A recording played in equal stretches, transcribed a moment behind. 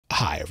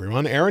Hi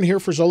everyone, Aaron here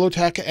for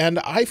Zollotech, and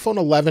iPhone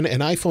 11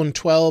 and iPhone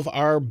 12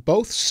 are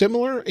both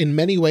similar in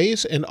many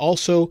ways and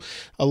also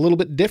a little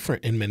bit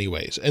different in many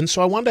ways. And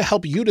so I wanted to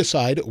help you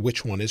decide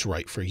which one is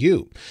right for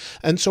you.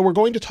 And so we're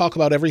going to talk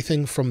about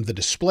everything from the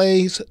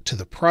displays to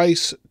the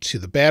price to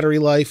the battery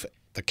life,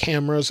 the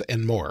cameras,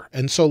 and more.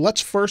 And so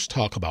let's first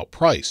talk about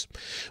price.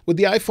 With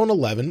the iPhone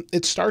 11,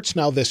 it starts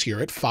now this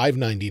year at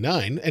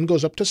 $599 and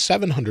goes up to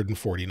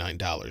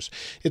 $749.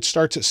 It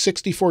starts at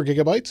 64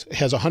 gigabytes,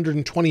 has a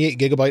 128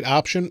 gigabyte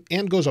option,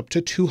 and goes up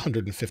to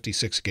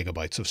 256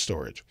 gigabytes of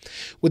storage.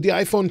 With the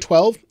iPhone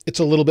 12, it's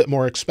a little bit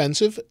more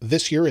expensive.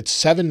 This year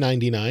it's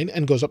 $799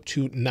 and goes up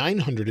to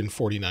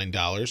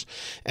 $949.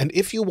 And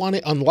if you want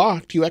it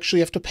unlocked, you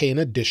actually have to pay an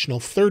additional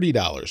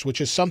 $30, which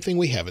is something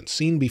we haven't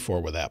seen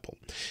before with Apple.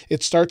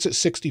 It starts at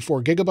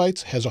 64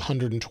 gigabytes, has a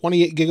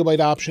 128 gigabyte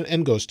option,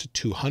 and goes to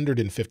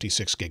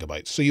 256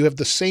 gigabytes. So you have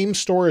the same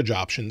storage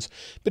options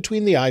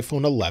between the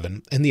iPhone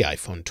 11 and the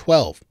iPhone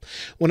 12.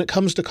 When it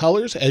comes to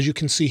colors, as you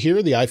can see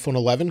here, the iPhone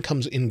 11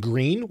 comes in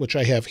green, which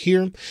I have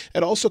here.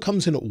 It also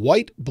comes in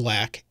white,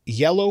 black,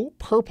 yellow,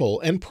 purple,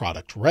 and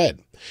product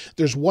red.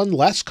 There's one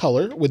less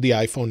color with the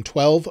iPhone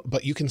 12,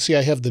 but you can see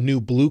I have the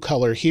new blue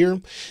color here.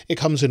 It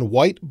comes in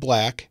white,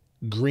 black,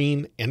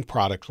 green, and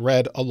product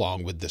red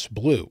along with this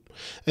blue.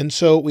 And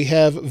so we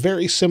have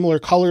very similar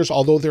colors,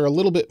 although they're a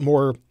little bit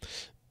more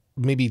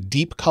maybe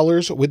deep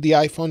colors with the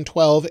iPhone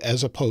 12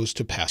 as opposed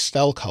to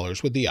pastel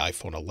colors with the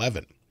iPhone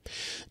 11.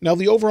 Now,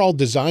 the overall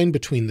design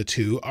between the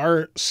two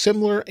are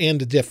similar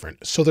and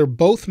different. So they're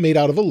both made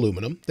out of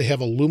aluminum. They have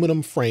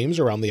aluminum frames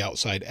around the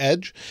outside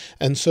edge.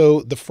 And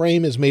so the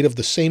frame is made of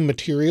the same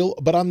material,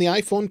 but on the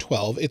iPhone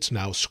 12, it's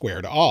now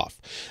squared off.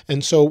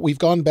 And so we've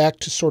gone back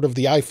to sort of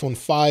the iPhone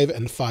 5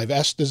 and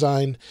 5S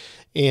design,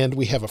 and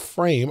we have a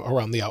frame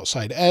around the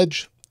outside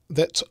edge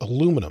that's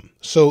aluminum.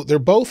 So they're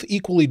both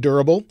equally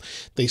durable.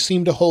 They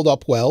seem to hold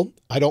up well.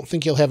 I don't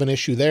think you'll have an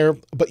issue there,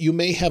 but you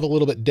may have a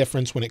little bit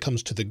difference when it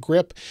comes to the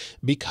grip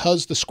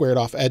because the squared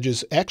off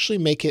edges actually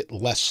make it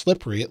less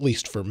slippery, at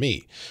least for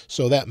me.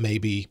 So that may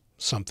be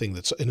something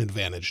that's an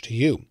advantage to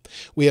you.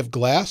 We have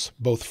glass,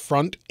 both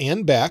front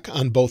and back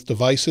on both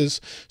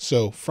devices.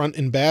 So front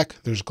and back,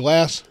 there's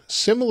glass,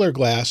 similar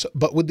glass,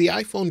 but with the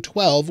iPhone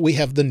 12, we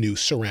have the new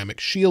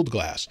ceramic shield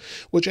glass,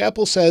 which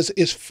Apple says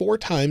is 4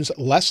 times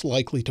less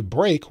likely to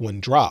break when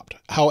dropped.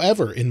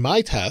 However, in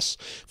my tests,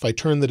 if I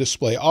turn the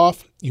display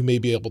off, you may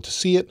be able to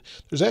see it.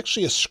 There's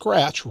actually a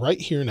scratch right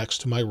here next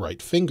to my right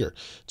finger.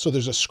 So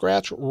there's a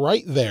scratch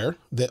right there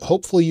that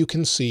hopefully you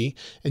can see,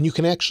 and you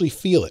can actually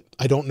feel it.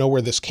 I don't know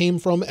where this came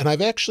from, and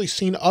I've actually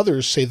seen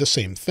others say the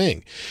same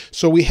thing.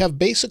 So we have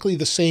basically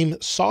the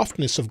same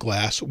softness of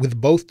glass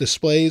with both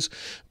displays,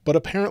 but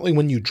apparently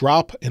when you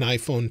drop an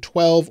iPhone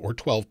 12 or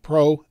 12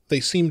 Pro, they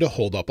seem to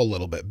hold up a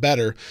little bit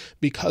better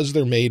because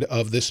they're made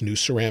of this new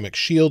ceramic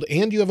shield,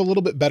 and you have a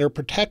little bit better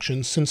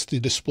protection since the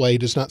display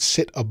does not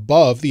sit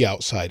above the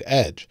outside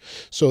edge.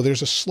 So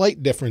there's a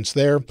slight difference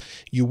there.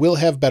 You will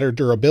have better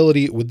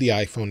durability with the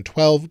iPhone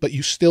 12, but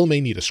you still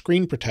may need a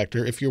screen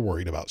protector if you're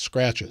worried about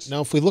scratches.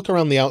 Now, if we look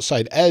around the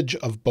outside edge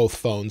of both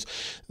phones,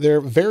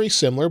 they're very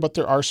similar, but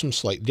there are some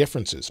slight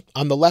differences.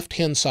 On the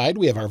left-hand side,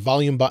 we have our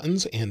volume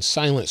buttons and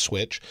silent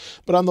switch,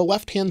 but on the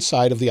left-hand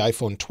side of the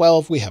iPhone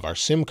 12, we have our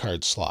SIM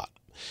card slot.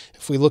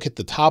 If we look at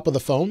the top of the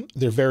phone,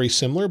 they're very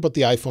similar, but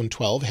the iPhone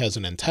 12 has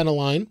an antenna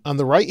line. On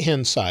the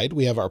right-hand side,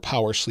 we have our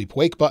power sleep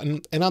wake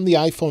button, and on the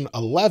iPhone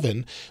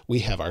 11, we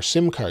have our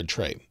SIM card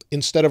tray.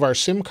 Instead of our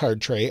SIM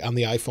card tray on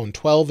the iPhone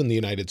 12 in the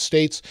United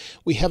States,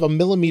 we have a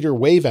millimeter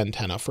wave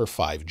antenna for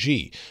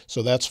 5G.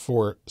 So that's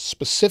for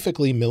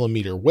specifically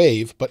millimeter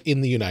wave, but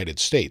in the United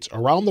States.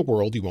 Around the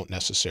world, you won't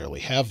necessarily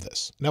have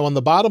this. Now, on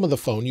the bottom of the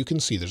phone, you can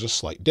see there's a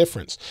slight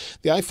difference.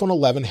 The iPhone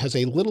 11 has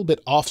a little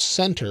bit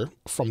off-center,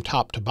 from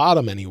top to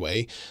bottom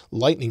anyway,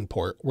 lightning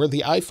port, where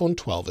the iPhone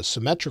 12 is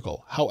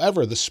symmetrical.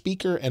 However, the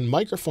speaker and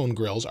microphone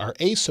grills are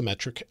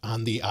asymmetric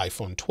on the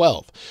iPhone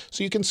 12.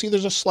 So you can see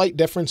there's a slight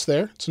difference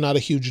there. It's not a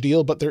huge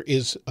deal, but there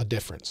is a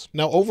difference.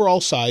 Now,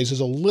 overall size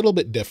is a little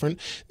bit different.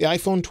 The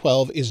iPhone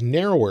 12 is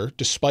narrower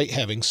despite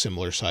having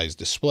similar size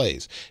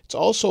displays. It's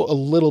also a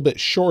little bit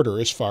shorter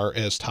as far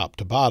as top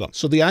to bottom.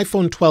 So the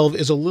iPhone 12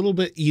 is a little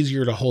bit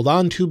easier to hold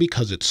on to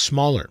because it's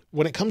smaller.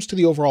 When it comes to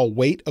the overall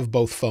weight of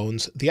both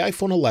phones, the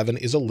iPhone 11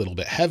 is a little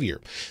bit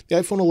heavier. The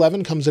iPhone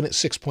 11 comes in at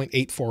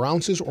 6.84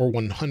 ounces or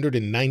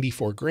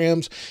 194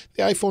 grams.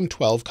 The iPhone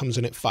 12 comes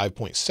in at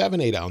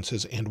 5.78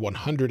 ounces and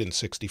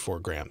 164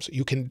 grams.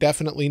 You can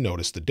definitely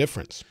notice the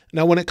difference.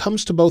 Now, when it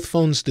comes to both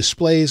phones'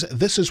 displays,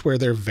 this is where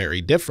they're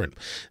very different.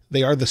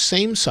 They are the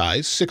same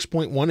size,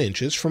 6.1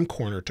 inches from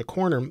corner to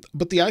corner,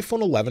 but the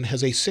iPhone 11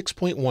 has a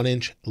 6.1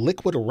 inch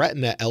liquid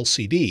retina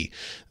LCD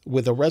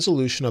with a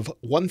resolution of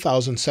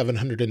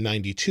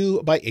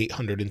 1792 by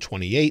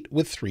 828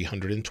 with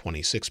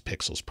 326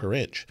 pixels per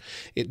inch.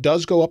 It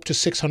does go up to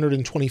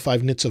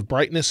 625 nits of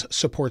brightness,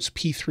 supports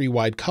P3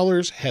 wide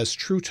colors, has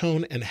True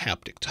Tone and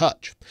haptic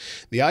touch.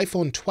 The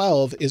iPhone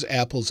 12 is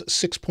Apple's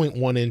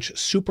 6.1-inch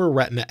Super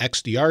Retina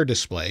XDR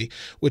display,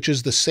 which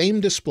is the same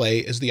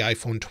display as the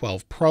iPhone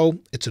 12 Pro.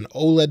 It's an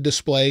OLED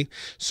display,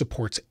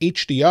 supports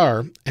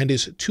HDR, and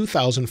is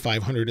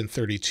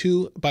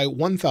 2532 by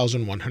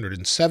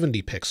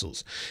 1170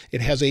 pixels.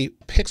 It has a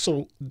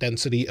pixel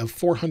density of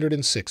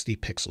 460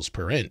 pixels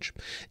per inch.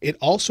 It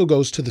also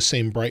goes to the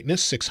same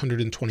brightness,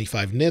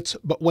 625 nits,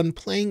 but when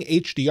playing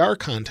HDR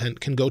content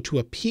can go to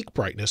a peak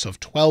brightness of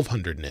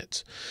 1200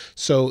 nits.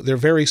 So they're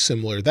very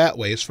similar that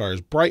way as far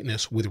as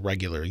brightness with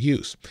regular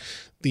use.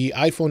 The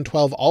iPhone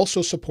 12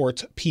 also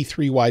supports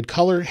P3 wide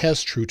color,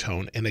 has True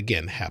Tone, and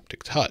again,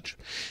 haptic touch.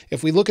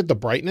 If we look at the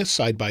brightness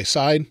side by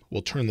side,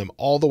 we'll turn them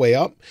all the way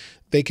up.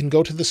 They can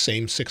go to the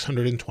same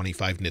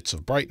 625 nits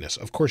of brightness.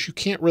 Of course, you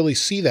can't really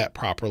see that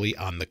properly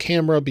on the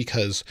camera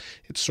because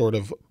it sort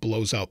of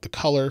blows out the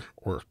color,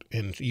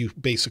 and you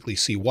basically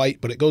see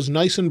white, but it goes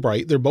nice and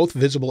bright. They're both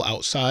visible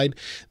outside.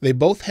 They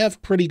both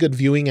have pretty good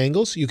viewing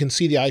angles. You can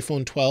see the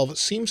iPhone 12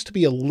 seems to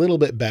be a little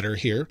bit better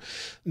here.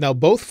 Now,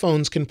 both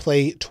phones can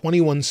play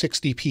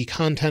 2160p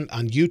content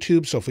on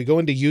YouTube. So if we go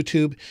into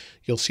YouTube,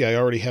 you'll see I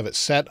already have it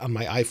set on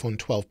my iPhone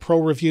 12 Pro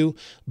review.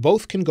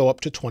 Both can go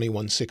up to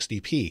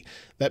 2160p.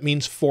 That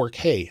means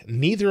 4K.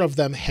 Neither of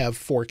them have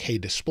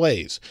 4K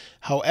displays.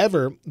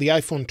 However, the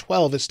iPhone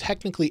 12 is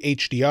technically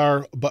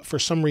HDR, but for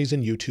some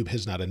reason YouTube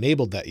has not enabled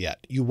that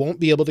yet. You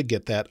won't be able to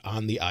get that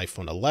on the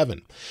iPhone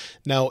 11.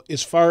 Now,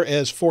 as far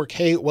as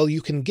 4K, well,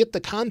 you can get the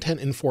content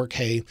in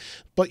 4K,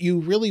 but you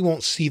really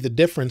won't see the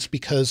difference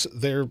because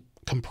they're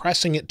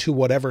compressing it to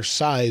whatever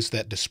size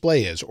that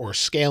display is or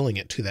scaling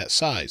it to that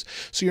size.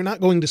 So you're not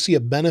going to see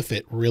a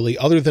benefit really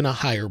other than a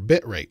higher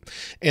bit rate.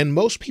 And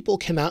most people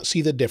cannot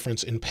see the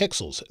difference in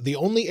pixels. The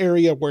only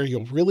area where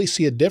you'll really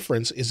see a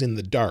difference is in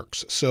the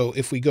darks. So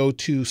if we go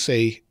to,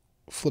 say,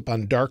 flip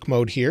on dark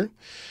mode here,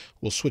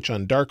 we'll switch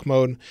on dark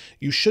mode.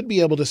 You should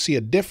be able to see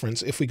a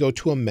difference if we go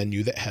to a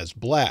menu that has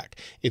black.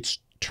 It's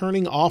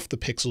turning off the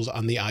pixels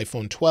on the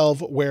iPhone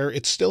 12 where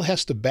it still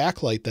has to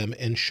backlight them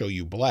and show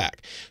you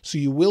black. So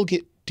you will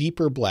get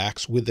deeper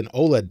blacks with an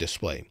OLED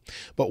display.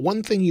 But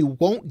one thing you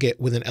won't get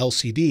with an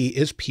LCD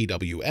is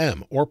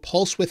PWM, or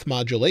pulse width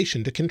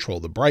modulation, to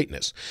control the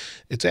brightness.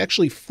 It's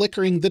actually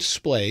flickering the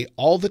display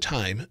all the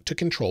time to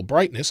control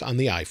brightness on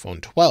the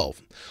iPhone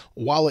 12.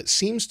 While it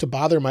seems to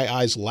bother my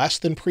eyes less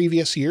than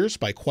previous years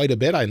by quite a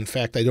bit, in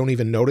fact, I don't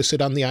even notice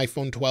it on the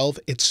iPhone 12,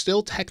 it's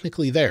still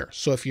technically there.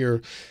 So if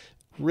you're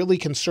really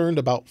concerned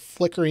about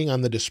flickering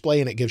on the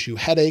display and it gives you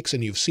headaches,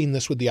 and you've seen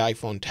this with the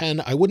iPhone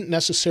 10, I wouldn't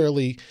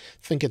necessarily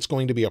think it's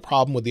going to be a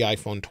problem with the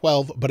iPhone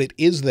 12, but it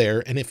is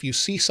there. And if you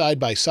see side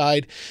by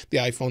side, the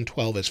iPhone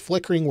 12 is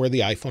flickering where the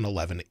iPhone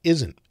 11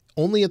 isn't.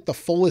 Only at the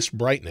fullest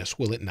brightness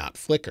will it not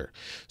flicker.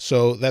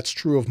 So that's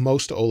true of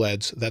most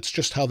OLEDs. That's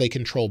just how they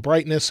control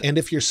brightness. And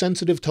if you're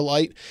sensitive to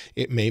light,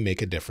 it may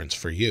make a difference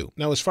for you.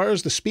 Now, as far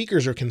as the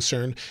speakers are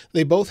concerned,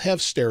 they both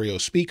have stereo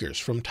speakers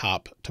from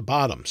top to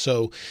bottom.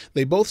 So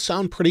they both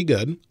sound pretty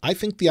good. I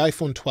think the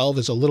iPhone 12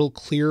 is a little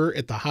clearer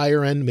at the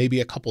higher end,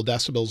 maybe a couple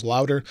decibels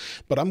louder,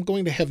 but I'm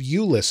going to have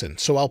you listen.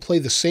 So I'll play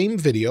the same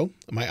video,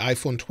 my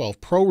iPhone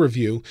 12 Pro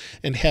review,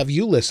 and have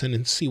you listen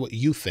and see what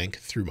you think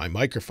through my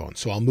microphone.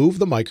 So I'll move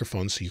the microphone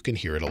so you can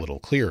hear it a little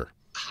clearer.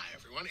 Hi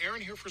everyone,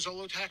 Aaron here for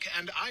Zollotech,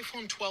 and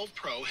iPhone 12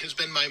 Pro has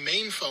been my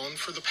main phone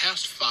for the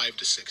past 5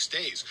 to 6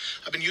 days.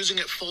 I've been using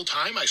it full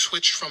time. I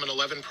switched from an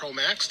 11 Pro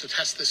Max to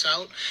test this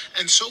out,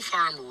 and so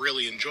far I'm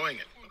really enjoying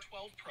it.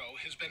 12 Pro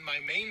has been my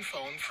main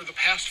phone for the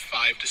past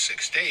 5 to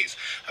 6 days.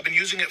 I've been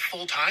using it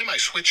full time. I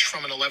switched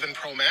from an 11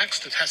 Pro Max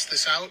to test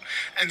this out,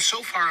 and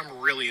so far I'm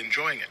really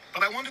enjoying it.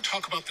 But I want to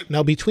talk about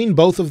Now, between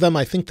both of them,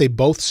 I think they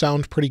both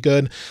sound pretty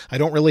good. I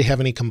don't really have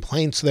any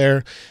complaints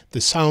there.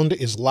 The sound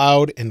is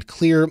loud and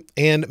clear,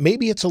 and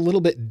maybe it's a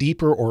little bit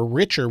deeper or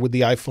richer with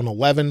the iPhone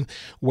 11,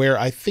 where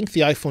I think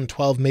the iPhone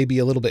 12 may be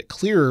a little bit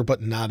clearer,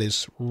 but not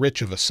as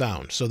rich of a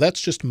sound. So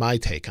that's just my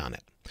take on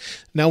it.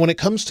 Now, when it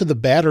comes to the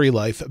battery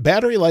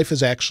life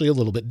is actually a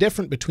little bit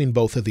different between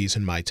both of these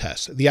in my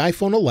test. The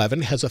iPhone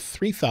 11 has a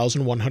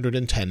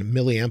 3,110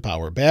 milliamp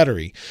hour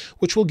battery,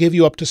 which will give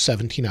you up to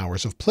 17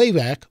 hours of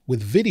playback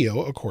with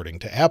video, according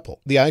to Apple.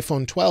 The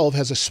iPhone 12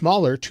 has a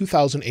smaller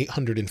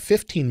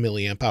 2,815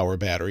 milliamp hour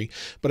battery,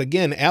 but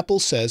again, Apple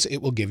says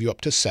it will give you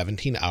up to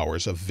 17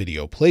 hours of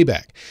video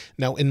playback.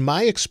 Now, in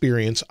my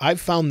experience,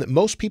 I've found that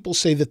most people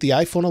say that the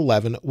iPhone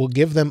 11 will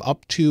give them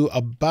up to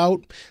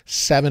about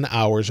 7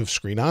 hours of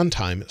screen on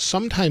time,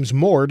 sometimes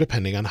more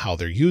depending on how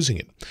they're using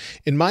it.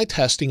 In my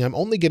testing, I'm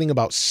only getting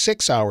about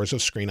 6 hours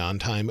of screen on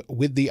time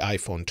with the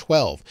iPhone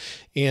 12.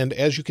 And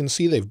as you can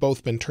see, they've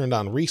both been turned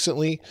on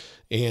recently,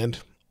 and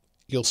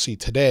you'll see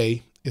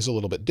today is a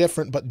little bit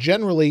different. But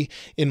generally,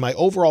 in my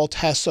overall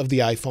tests of the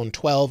iPhone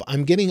 12,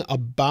 I'm getting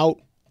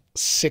about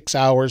 6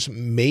 hours,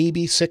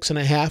 maybe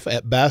 6.5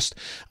 at best.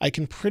 I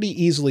can pretty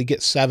easily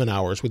get 7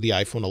 hours with the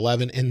iPhone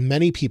 11, and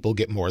many people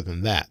get more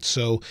than that.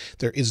 So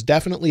there is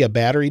definitely a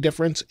battery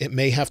difference. It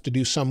may have to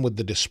do some with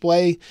the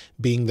display,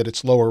 being that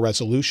it's lower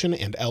resolution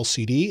and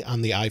LCD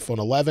on the iPhone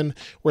 11,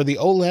 where the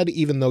OLED,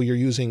 even though you're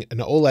using an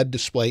OLED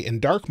display in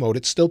dark mode,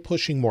 it's still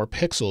pushing more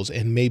pixels,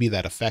 and maybe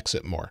that affects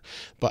it more.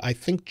 But I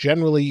think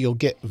generally you'll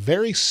get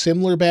very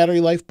similar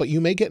battery life, but you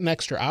may get an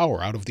extra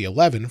hour out of the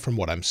 11 from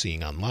what I'm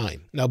seeing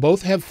online. Now,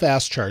 both have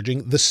fast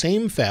charging, the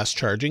same fast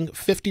charging,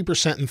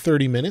 50% in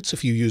 30 minutes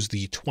if you use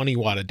the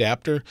 20-watt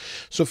adapter.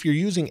 So if you're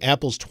using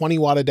Apple's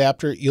 20-watt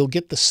adapter, you'll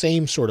get the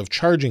same sort of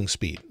charging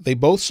speed. They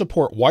both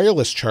support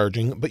wireless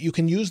charging, but you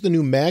can use the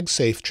new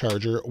MagSafe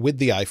charger with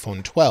the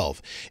iPhone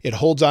 12. It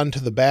holds on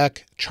to the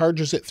back,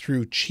 charges it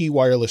through Qi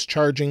wireless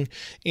charging,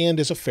 and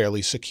is a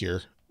fairly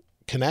secure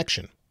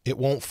connection. It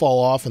won't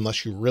fall off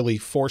unless you really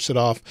force it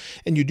off,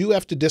 and you do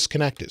have to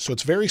disconnect it. So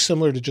it's very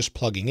similar to just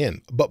plugging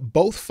in, but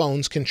both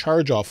phones can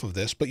charge off of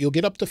this, but you'll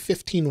get up to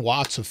 15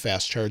 watts of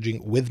fast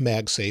charging with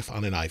MagSafe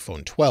on an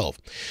iPhone 12.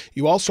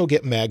 You also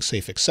get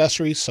MagSafe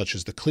accessories such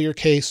as the clear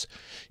case.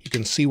 You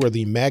can see where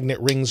the magnet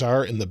rings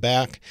are in the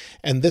back,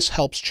 and this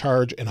helps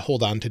charge and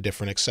hold on to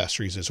different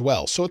accessories as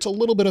well. So it's a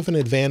little bit of an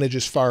advantage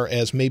as far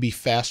as maybe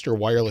faster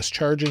wireless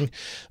charging,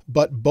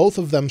 but both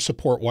of them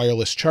support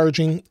wireless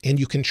charging, and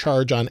you can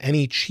charge on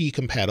any Qi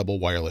compatible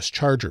wireless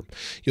charger.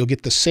 You'll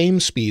get the same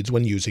speeds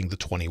when using the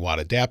 20-watt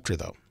adapter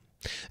though.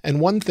 And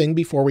one thing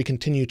before we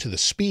continue to the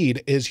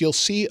speed is you'll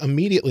see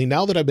immediately,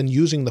 now that I've been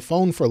using the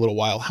phone for a little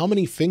while, how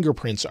many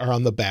fingerprints are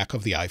on the back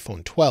of the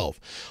iPhone 12.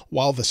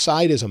 While the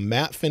side is a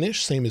matte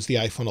finish, same as the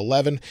iPhone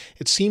 11,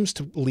 it seems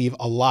to leave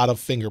a lot of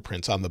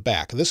fingerprints on the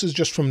back. This is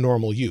just from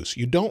normal use.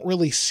 You don't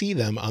really see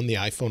them on the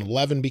iPhone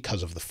 11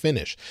 because of the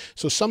finish.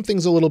 So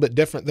something's a little bit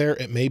different there.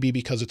 It may be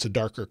because it's a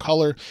darker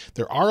color.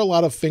 There are a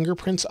lot of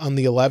fingerprints on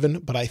the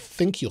 11, but I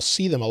think you'll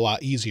see them a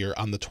lot easier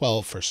on the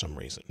 12 for some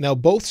reason. Now,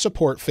 both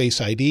support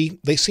Face ID.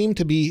 They seem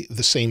to be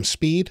the same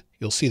speed.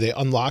 You'll see they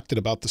unlocked at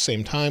about the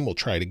same time. We'll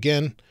try it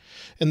again.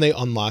 And they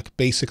unlock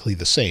basically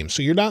the same.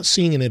 So you're not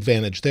seeing an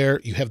advantage there.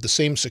 You have the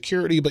same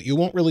security, but you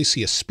won't really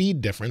see a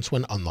speed difference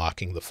when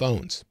unlocking the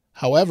phones.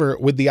 However,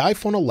 with the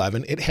iPhone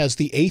 11, it has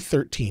the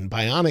A13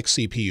 Bionic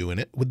CPU in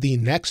it with the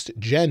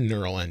next-gen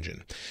neural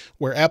engine,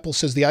 where Apple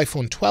says the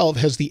iPhone 12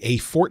 has the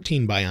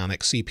A14 Bionic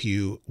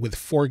CPU with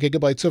 4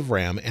 gigabytes of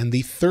RAM and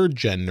the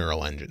third-gen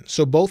neural engine.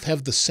 So both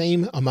have the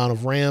same amount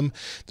of RAM.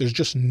 There's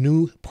just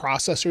new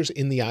processors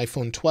in the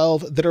iPhone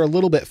 12 that are a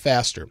little bit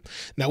faster.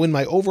 Now, in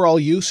my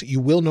overall use, you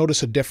will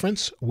notice a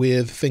difference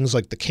with things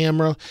like the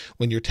camera.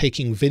 When you're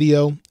taking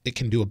video, it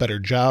can do a better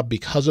job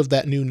because of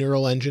that new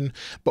neural engine.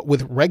 But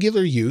with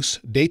regular use,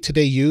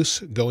 day-to-day use,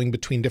 going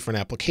between different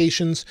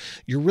applications,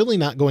 you're really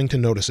not going to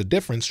notice a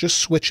difference just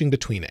switching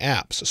between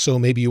apps. So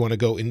maybe you want to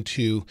go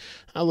into,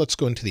 let's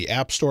go into the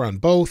App Store on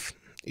both.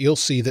 You'll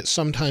see that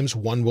sometimes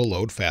one will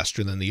load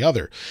faster than the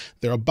other.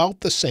 They're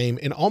about the same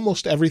in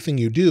almost everything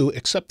you do,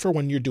 except for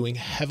when you're doing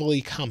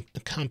heavily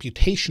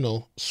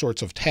computational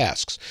sorts of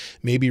tasks,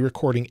 maybe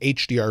recording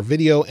HDR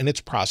video and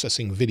it's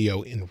processing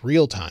video in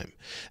real time.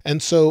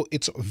 And so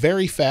it's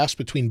very fast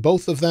between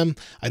both of them.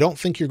 I don't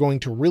think you're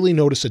going to really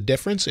notice a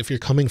difference if you're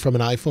coming from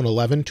an iPhone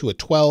 11 to a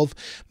 12.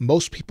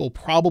 Most people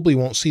probably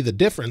won't see the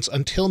difference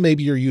until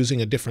maybe you're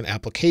using a different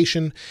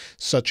application,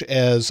 such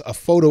as a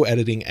photo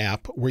editing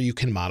app where you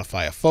can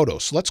modify a photo.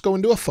 So let's go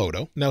into a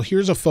photo. Now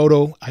here's a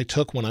photo I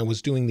took when I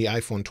was doing the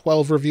iPhone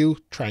 12 review,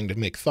 trying to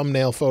make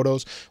thumbnail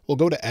photos. We'll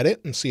go to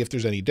edit and see if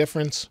there's any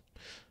difference.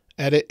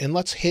 Edit, and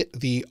let's hit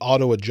the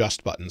auto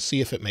adjust button,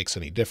 see if it makes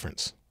any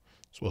difference.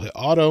 So we'll hit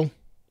auto,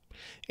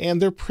 and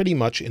they're pretty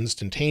much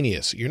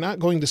instantaneous. You're not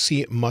going to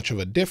see much of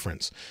a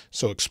difference.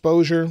 So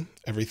exposure,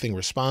 everything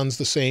responds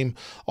the same.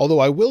 Although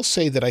I will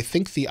say that I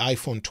think the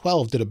iPhone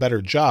 12 did a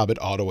better job at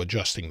auto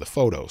adjusting the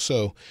photo.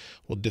 So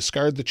we'll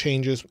discard the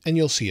changes and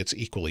you'll see it's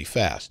equally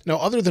fast. Now,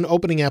 other than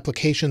opening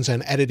applications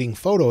and editing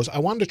photos, I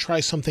wanted to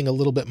try something a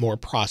little bit more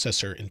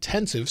processor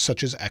intensive,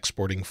 such as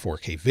exporting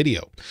 4K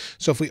video.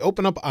 So if we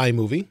open up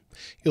iMovie,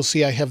 you'll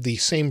see I have the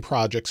same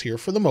projects here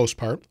for the most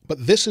part,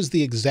 but this is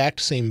the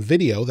exact same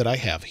video that I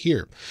have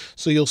here.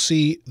 So you'll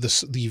see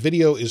the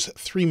video is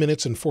 3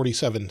 minutes and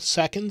 47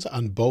 seconds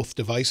on both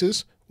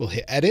devices. We'll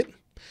hit edit.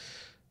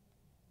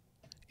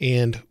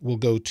 And we'll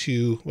go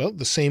to, well,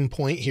 the same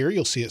point here.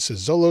 You'll see it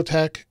says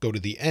Zollotech. Go to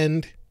the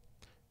end.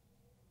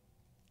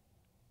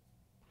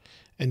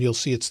 And you'll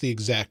see it's the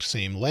exact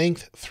same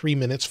length, 3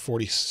 minutes,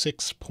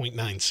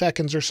 46.9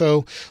 seconds or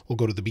so. We'll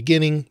go to the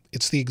beginning.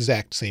 It's the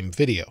exact same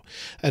video.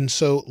 And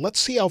so let's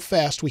see how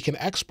fast we can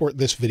export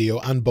this video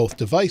on both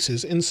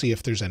devices and see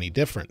if there's any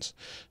difference.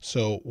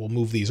 So we'll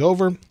move these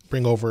over,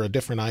 bring over a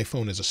different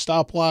iPhone as a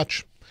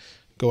stopwatch.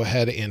 Go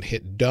ahead and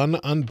hit done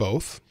on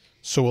both.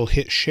 So we'll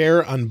hit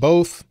share on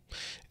both,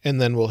 and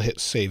then we'll hit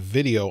save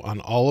video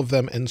on all of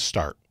them and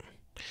start.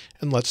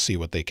 And let's see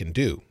what they can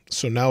do.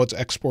 So now it's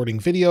exporting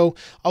video.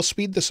 I'll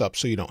speed this up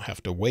so you don't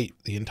have to wait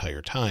the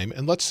entire time,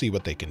 and let's see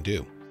what they can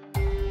do.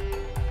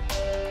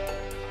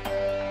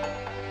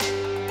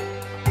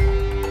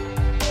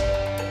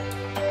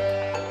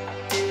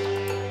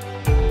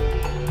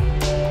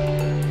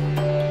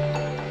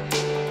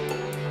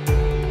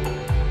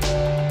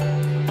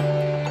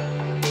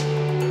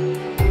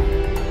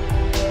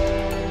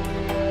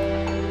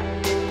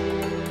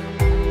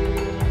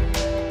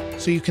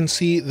 So you can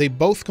see they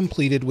both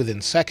completed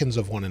within seconds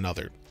of one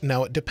another.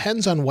 Now it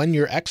depends on when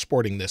you're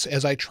exporting this,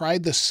 as I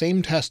tried the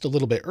same test a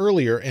little bit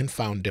earlier and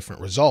found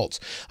different results.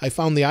 I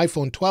found the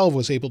iPhone 12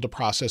 was able to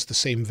process the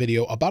same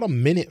video about a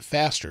minute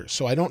faster,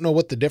 so I don't know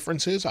what the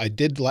difference is. I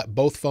did let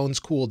both phones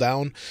cool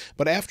down,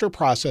 but after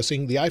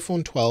processing, the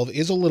iPhone 12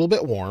 is a little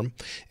bit warm,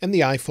 and the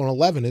iPhone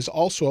 11 is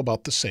also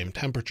about the same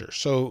temperature.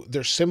 So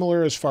they're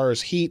similar as far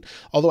as heat,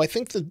 although I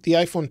think that the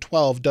iPhone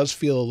 12 does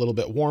feel a little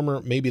bit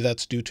warmer. Maybe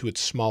that's due to its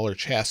smaller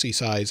chassis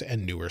size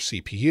and newer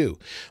CPU.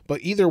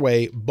 But either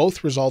way,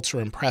 both results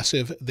are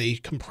impressive. They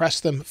compress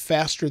them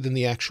faster than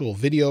the actual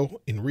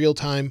video in real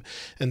time,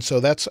 and so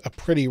that's a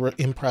pretty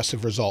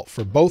impressive result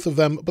for both of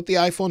them. But the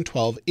iPhone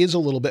 12 is a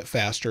little bit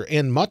faster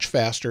and much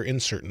faster in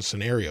certain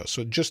scenarios,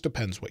 so it just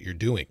depends what you're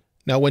doing.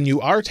 Now, when you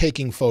are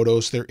taking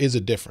photos, there is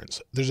a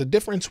difference. There's a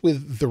difference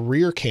with the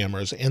rear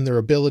cameras and their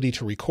ability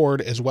to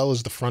record, as well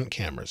as the front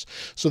cameras.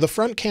 So the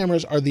front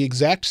cameras are the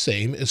exact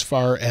same as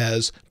far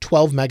as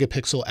 12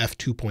 megapixel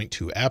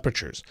f2.2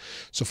 apertures.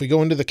 So if we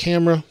go into the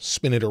camera,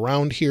 spin it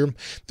around here,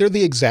 they're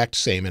the exact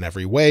same in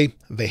every way.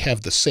 They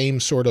have the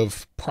same sort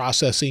of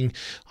processing.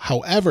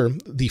 However,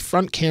 the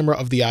front camera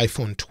of the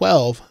iPhone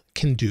 12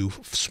 can do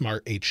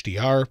smart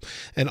HDR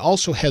and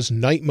also has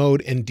night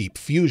mode and deep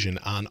fusion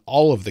on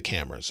all of the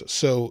cameras.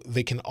 So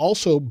they can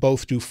also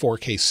both do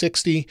 4K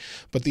 60,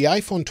 but the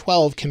iPhone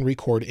 12 can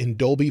record in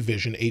Dolby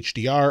Vision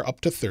HDR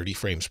up to 30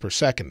 frames per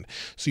second.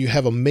 So you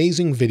have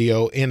amazing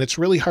video, and it's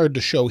really hard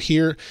to show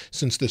here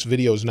since this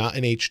video is not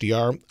in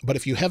HDR, but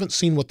if you haven't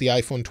seen what the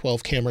iPhone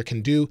 12 camera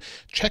can do,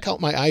 check out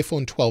my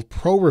iPhone 12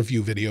 Pro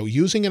review video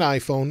using an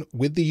iPhone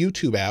with the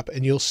YouTube app,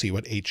 and you'll see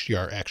what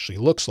HDR actually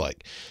looks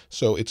like.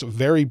 So it's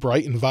very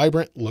bright and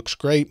vibrant, looks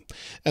great.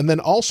 And then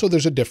also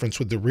there's a difference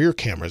with the rear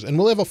cameras, and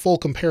we'll have a full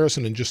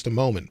comparison in just a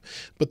moment.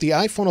 But the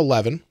iPhone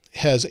 11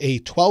 has a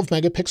 12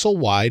 megapixel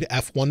wide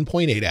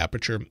f1.8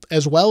 aperture,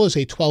 as well as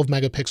a 12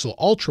 megapixel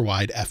ultra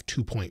wide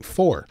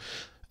f2.4.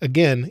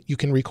 Again, you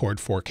can record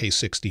 4K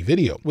 60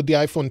 video. With the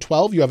iPhone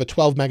 12, you have a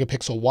 12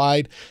 megapixel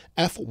wide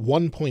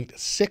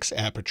f1.6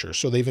 aperture.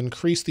 So they've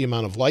increased the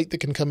amount of light that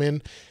can come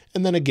in.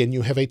 And then again,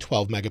 you have a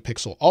 12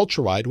 megapixel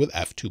ultra wide with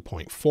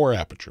f2.4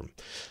 aperture.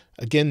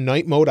 Again,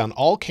 night mode on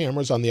all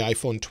cameras on the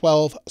iPhone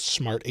 12,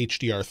 Smart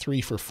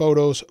HDR3 for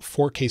photos,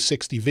 4K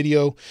 60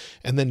 video,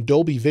 and then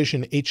Dolby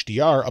Vision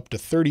HDR up to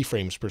 30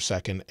 frames per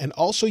second. And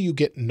also you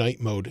get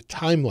night mode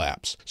time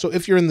lapse. So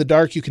if you're in the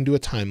dark, you can do a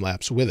time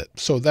lapse with it.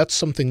 So that's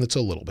something that's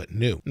a little bit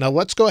new. Now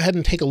let's go ahead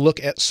and take a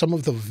look at some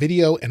of the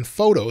video and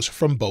photos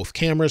from both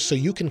cameras so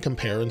you can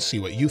compare and see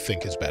what you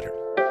think is better.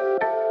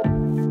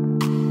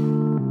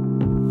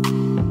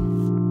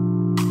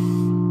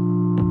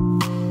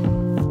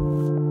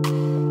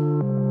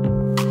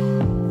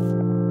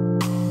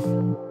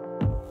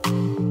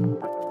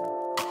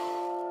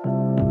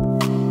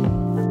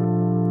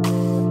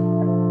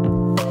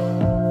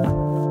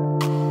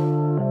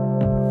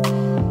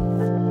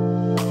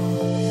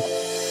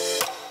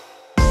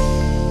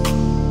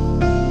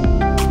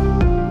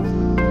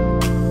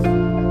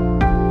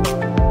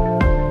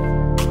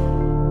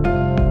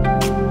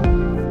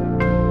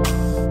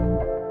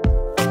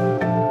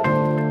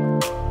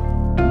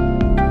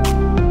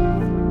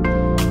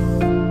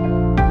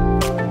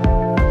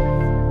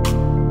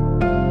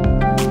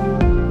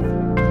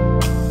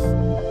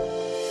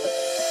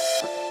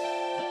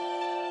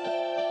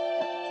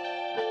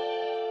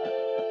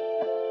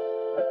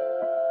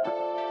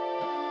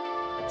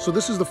 So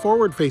this is the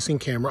forward-facing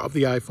camera of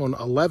the iPhone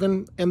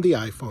 11 and the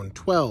iPhone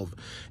 12.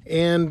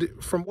 And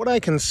from what I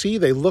can see,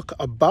 they look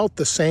about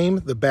the same.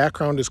 The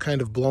background is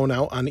kind of blown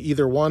out on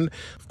either one.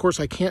 Of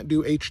course, I can't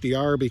do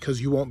HDR because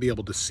you won't be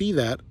able to see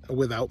that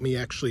without me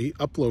actually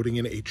uploading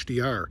in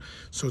HDR.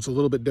 So it's a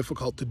little bit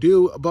difficult to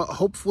do, but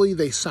hopefully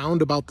they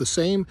sound about the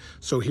same.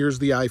 So here's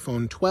the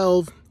iPhone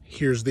 12.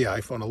 Here's the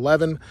iPhone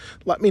 11.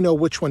 Let me know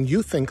which one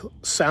you think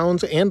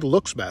sounds and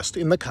looks best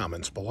in the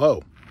comments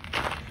below.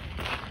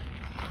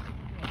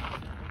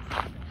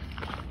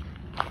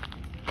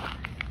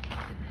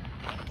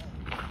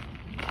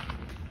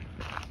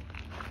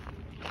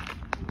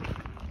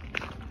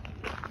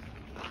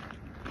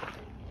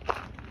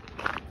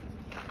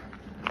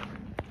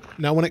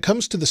 Now, when it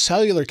comes to the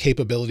cellular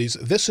capabilities,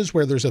 this is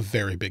where there's a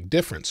very big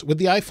difference. With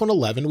the iPhone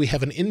 11, we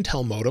have an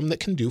Intel modem that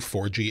can do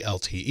 4G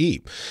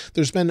LTE.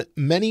 There's been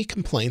many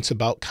complaints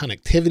about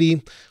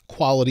connectivity,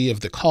 quality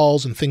of the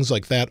calls, and things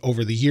like that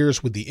over the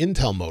years with the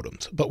Intel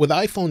modems. But with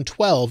iPhone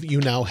 12, you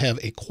now have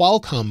a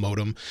Qualcomm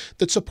modem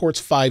that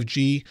supports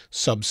 5G,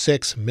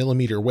 sub-6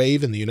 millimeter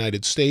wave in the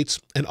United States,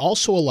 and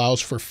also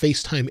allows for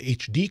FaceTime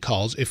HD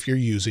calls if you're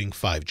using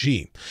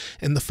 5G.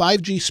 And the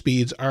 5G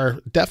speeds are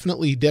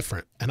definitely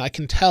different, and I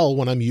can tell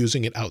when I'm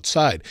using it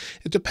outside.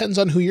 It depends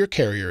on who your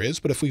carrier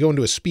is, but if we go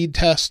into a speed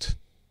test,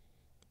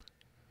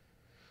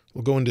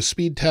 we'll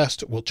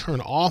turn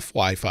off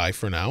Wi-Fi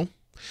for now.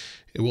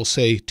 It will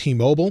say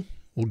T-Mobile.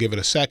 We'll give it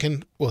a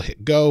second. We'll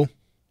hit go,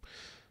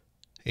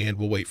 and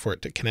we'll wait for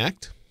it to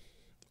connect.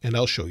 And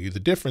I'll show you the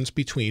difference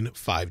between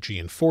 5G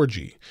and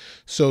 4G.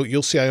 So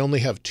you'll see I only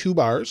have 2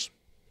 bars,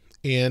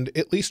 And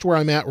at least where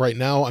I'm at right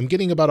now, I'm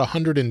getting about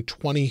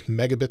 120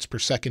 megabits per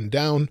second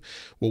down.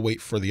 We'll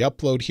wait for the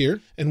upload here.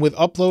 And with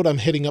upload, I'm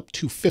hitting up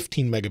to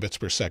 15 megabits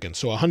per second.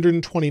 So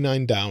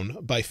 129 down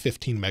by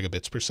 15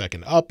 megabits per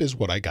second up is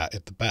what I got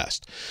at the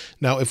best.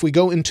 Now, if we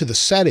go into the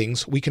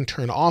settings, we can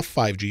turn off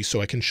 5G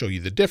so I can show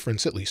you the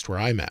difference, at least where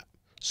I'm at.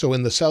 So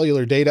in the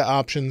cellular data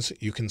options,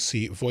 you can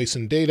see voice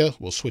and data.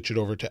 We'll switch it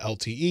over to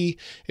LTE.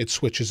 It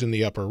switches in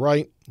the upper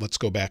right. Let's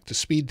go back to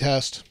speed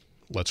test.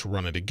 Let's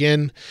run it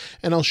again,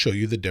 and I'll show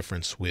you the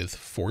difference with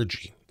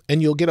 4G.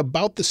 And you'll get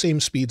about the same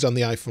speeds on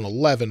the iPhone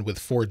 11 with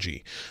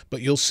 4G,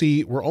 but you'll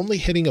see we're only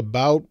hitting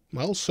about,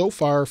 well, so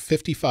far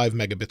 55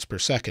 megabits per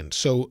second.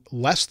 So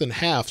less than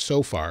half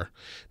so far.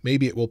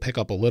 Maybe it will pick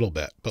up a little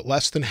bit, but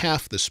less than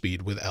half the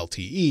speed with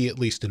LTE, at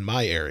least in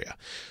my area.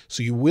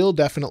 So you will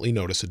definitely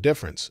notice a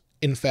difference.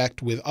 In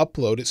fact, with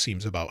upload, it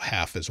seems about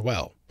half as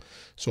well.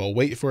 So I'll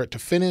wait for it to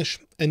finish,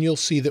 and you'll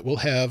see that we'll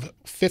have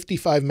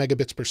 55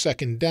 megabits per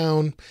second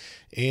down,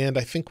 and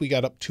I think we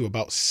got up to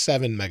about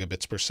 7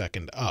 megabits per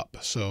second up.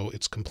 So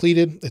it's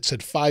completed. It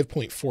said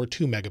 5.42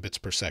 megabits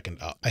per second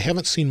up. I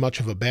haven't seen much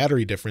of a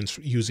battery difference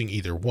using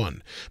either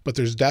one, but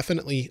there's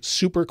definitely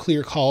super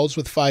clear calls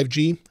with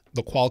 5G.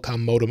 The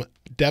Qualcomm modem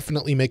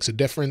definitely makes a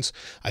difference.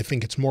 I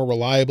think it's more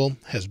reliable,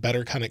 has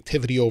better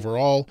connectivity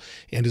overall,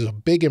 and is a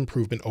big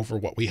improvement over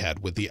what we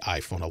had with the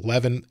iPhone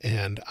 11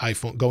 and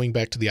going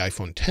back to the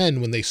iPhone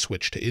 10 when they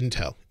switched to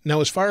Intel.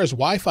 Now, as far as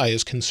Wi-Fi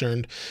is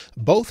concerned,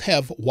 both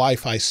have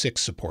Wi-Fi 6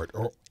 support,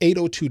 or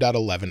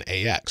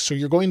 802.11ax. So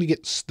you're going to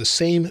get the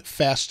same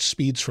fast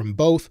speeds from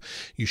both.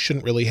 You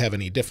shouldn't really have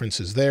any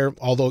differences there,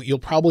 although you'll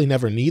probably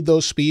never need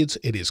those speeds.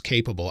 It is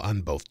capable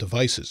on both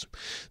devices.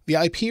 The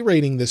IP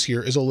rating this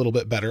year is a little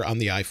bit better on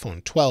the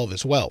iPhone 12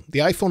 as well. The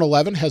iPhone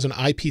 11 has an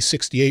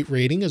IP68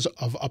 rating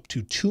of up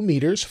to 2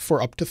 meters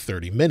for up to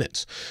 30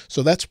 minutes.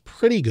 So that's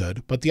pretty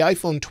good, but the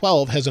iPhone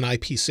 12 has an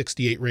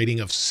IP68 rating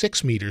of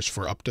 6 meters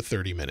for up to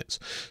 30 minutes.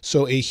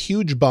 So a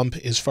huge bump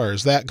as far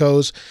as that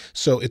goes.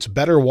 So it's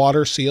better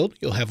water sealed.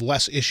 You'll have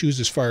less issues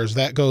as far as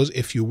that goes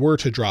if you were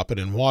to drop it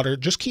in water.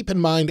 Just keep in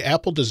mind,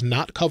 Apple does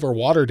not cover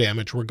water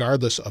damage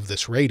regardless of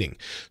this rating.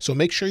 So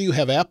make sure you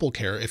have Apple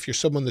Care if you're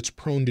someone that's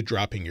prone to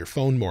dropping your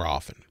phone more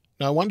often.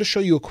 Now, I wanted to show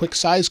you a quick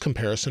size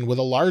comparison with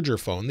a larger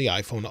phone, the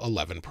iPhone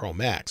 11 Pro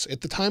Max. At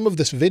the time of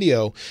this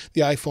video,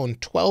 the iPhone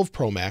 12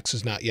 Pro Max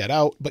is not yet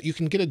out, but you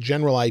can get a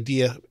general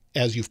idea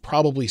as you've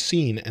probably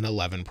seen an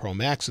 11 Pro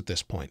Max at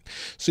this point.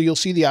 So you'll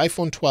see the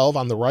iPhone 12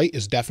 on the right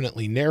is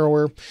definitely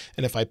narrower.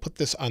 And if I put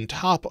this on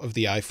top of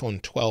the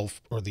iPhone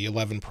 12 or the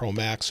 11 Pro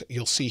Max,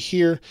 you'll see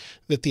here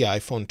that the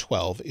iPhone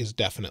 12 is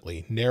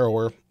definitely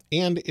narrower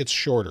and it's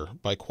shorter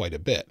by quite a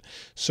bit.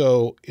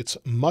 So it's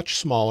much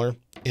smaller,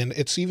 and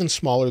it's even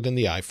smaller than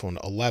the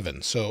iPhone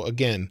 11. So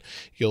again,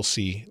 you'll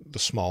see the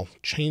small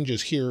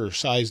changes here or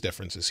size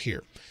differences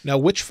here. Now,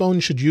 which phone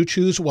should you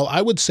choose? Well,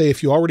 I would say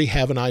if you already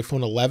have an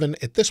iPhone 11,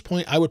 at this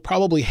point, I would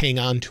probably hang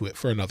on to it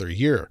for another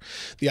year.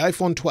 The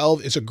iPhone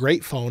 12 is a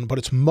great phone, but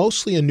it's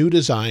mostly a new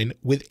design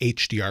with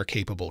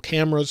HDR-capable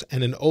cameras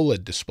and an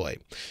OLED display.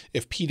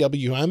 If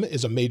PWM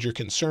is a major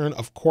concern,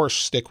 of course,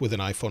 stick with an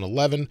iPhone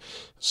 11,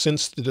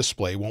 since the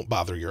display won't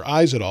bother your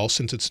eyes at all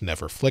since it's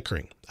never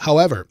flickering.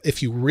 However,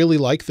 if you really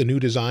like the new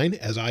design,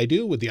 as I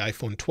do with the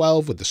iPhone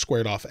 12 with the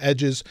squared off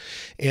edges,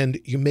 and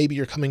maybe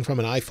you're coming from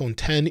an iPhone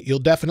 10, you'll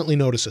definitely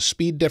notice a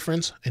speed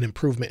difference, an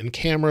improvement in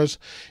cameras,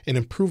 an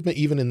improvement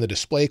even in the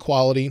display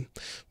quality.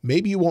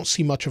 Maybe you won't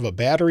see much of a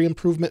battery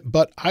improvement,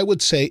 but I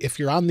would say if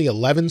you're on the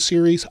 11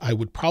 series, I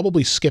would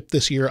probably skip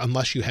this year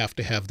unless you have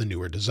to have the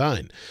newer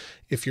design.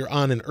 If you're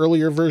on an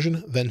earlier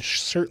version, then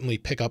certainly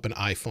pick up an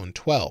iPhone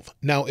 12.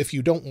 Now, if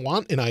you don't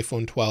want an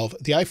iPhone 12,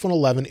 the iPhone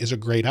 11 is a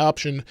great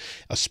option,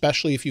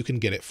 especially if you can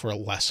get it for a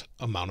less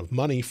amount of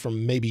money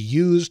from maybe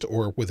used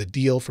or with a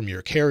deal from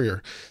your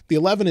carrier. The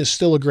 11 is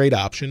still a great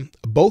option.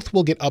 Both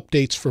will get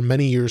updates for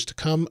many years to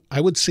come.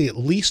 I would say at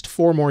least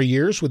 4 more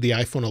years with the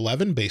iPhone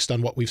 11 based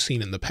on what we've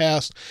seen in the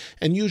past,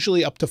 and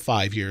usually up to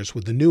 5 years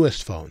with the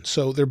newest phone.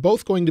 So they're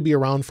both going to be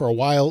around for a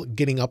while,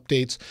 getting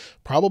updates,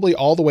 probably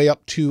all the way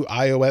up to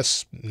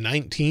iOS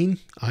 19,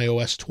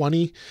 iOS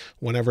 20,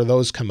 whenever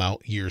those come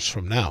out years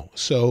from now.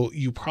 So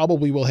you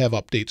probably will have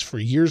updates for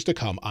years to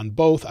come on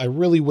both. I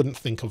really wouldn't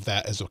think of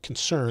that as a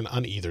concern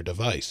on either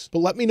device. But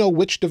let me know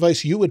which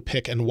device you would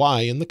pick and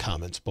why in the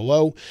comments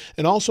below.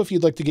 And also, if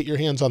you'd like to get your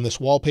hands on this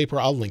wallpaper,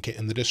 I'll link it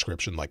in the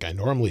description like I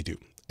normally do.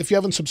 If you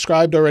haven't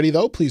subscribed already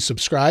though, please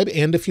subscribe.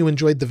 And if you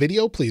enjoyed the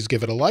video, please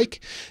give it a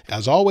like.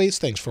 As always,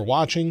 thanks for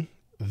watching.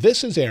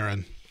 This is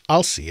Aaron.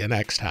 I'll see you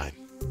next time.